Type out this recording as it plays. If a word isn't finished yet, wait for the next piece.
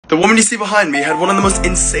The woman you see behind me had one of the most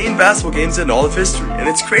insane basketball games in all of history, and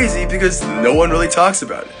it's crazy because no one really talks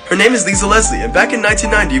about it. Her name is Lisa Leslie, and back in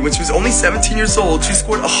 1990, when she was only 17 years old, she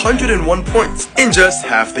scored 101 points in just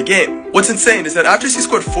half the game. What's insane is that after she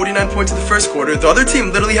scored 49 points in the first quarter, the other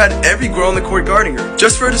team literally had every girl on the court guarding her,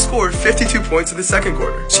 just for her to score 52 points in the second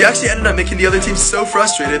quarter. She actually ended up making the other team so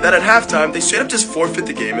frustrated that at halftime, they straight up just forfeit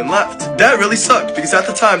the game and left. That really sucked, because at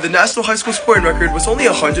the time, the national high school scoring record was only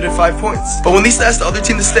 105 points. But when Lisa asked the other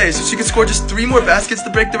team to stay so she could score just 3 more baskets to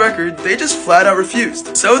break the record, they just flat out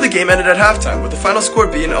refused. So the game ended at halftime, with the final score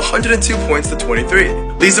being 102 points to 23.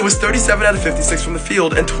 Lisa was 37 out of 56 from the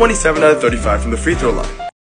field and 27 out of 35 from the free throw line.